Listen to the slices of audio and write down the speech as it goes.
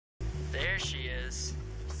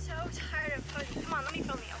tired of posing. Come on, let me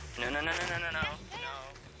film you. No.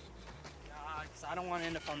 Because I don't want to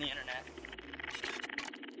end up on the internet.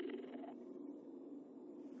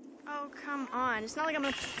 Oh, come on. It's not like I'm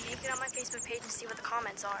gonna make it on my Facebook page and see what the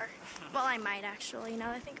comments are. Well, I might actually, now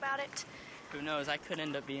that I think about it. Who knows, I could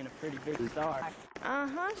end up being a pretty big star.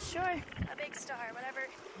 Uh-huh, sure. A big star, whatever.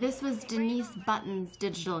 This was Denise Button's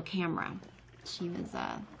digital camera. She was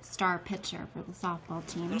a star pitcher for the softball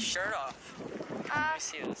team. Little shirt off. Let me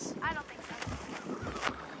see this. I don't think so.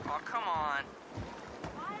 Oh, come on.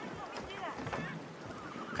 Why would you want me to do that?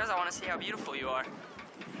 Because I want to see how beautiful you are.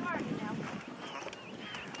 You already know.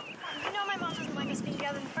 You know my mom doesn't like us being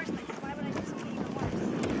together in the first place. Why would I do something even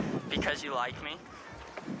worse? Because you like me?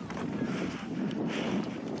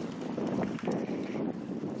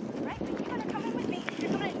 Right, but you better come in with me. You're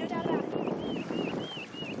coming in, no doubt about it. Ooh.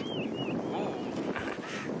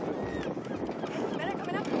 You better come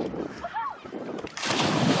in up.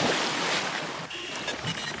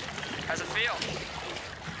 How's it feel?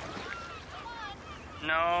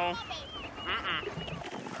 No.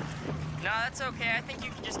 No, that's okay. I think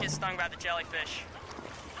you can just get stung by the jellyfish.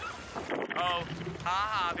 Oh,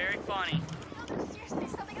 haha, very funny. No, seriously,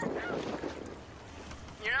 something else.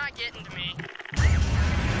 You're not getting to me.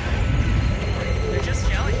 They're just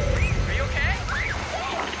jellyfish. Are you okay?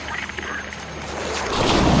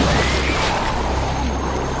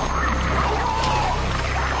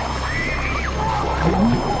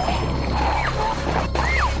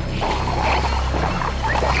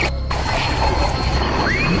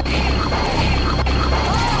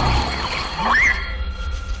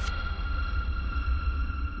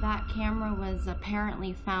 That camera was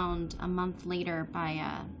apparently found a month later by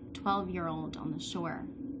a 12-year-old on the shore.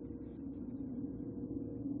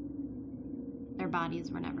 Their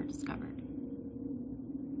bodies were never discovered.